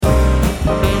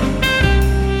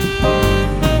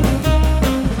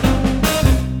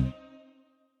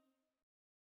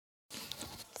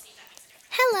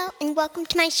welcome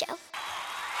to my show.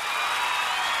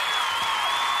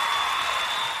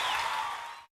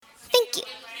 Thank you.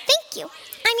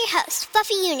 I'm your host,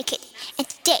 Fluffy Unikitty, and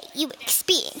today you will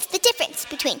experience the difference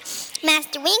between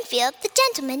Master Wingfield, the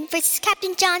gentleman, versus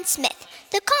Captain John Smith,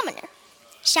 the commoner.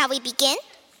 Shall we begin?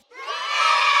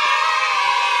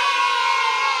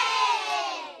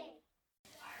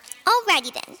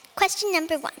 Alrighty then, question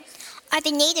number 1. Are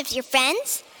the natives your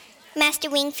friends, Master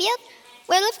Wingfield?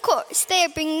 Well, of course, they are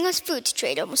bringing us food to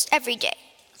trade almost every day.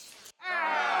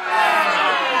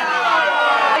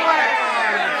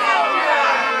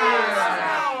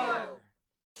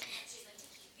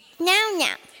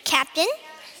 Now, Captain.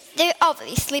 They're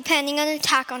obviously planning an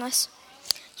attack on us.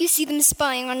 You see them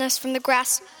spying on us from the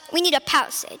grass. We need a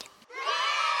palisade.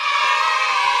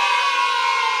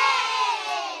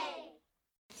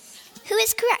 Who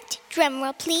is correct? Drum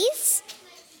roll, please.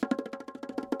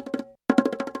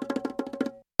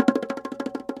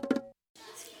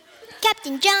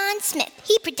 Captain John Smith.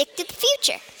 He predicted the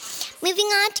future. Moving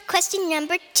on to question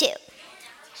number 2.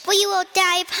 Will you all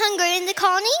die of hunger in the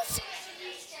colonies?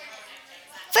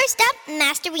 First up,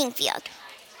 Master Wingfield.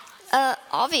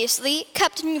 Obviously,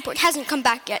 Captain Newport hasn't come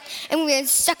back yet, and we are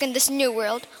stuck in this new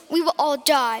world. We will all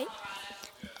die.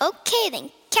 Okay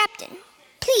then, Captain.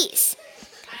 Please.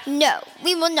 No,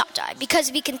 we will not die,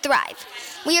 because we can thrive.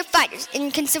 We are fighters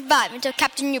and can survive until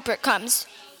Captain Newport comes.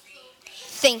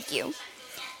 Thank you.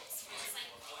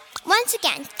 Once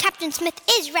again, Captain Smith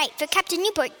is right, for Captain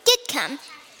Newport did come.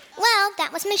 Well,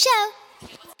 that was my show.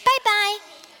 Bye-bye.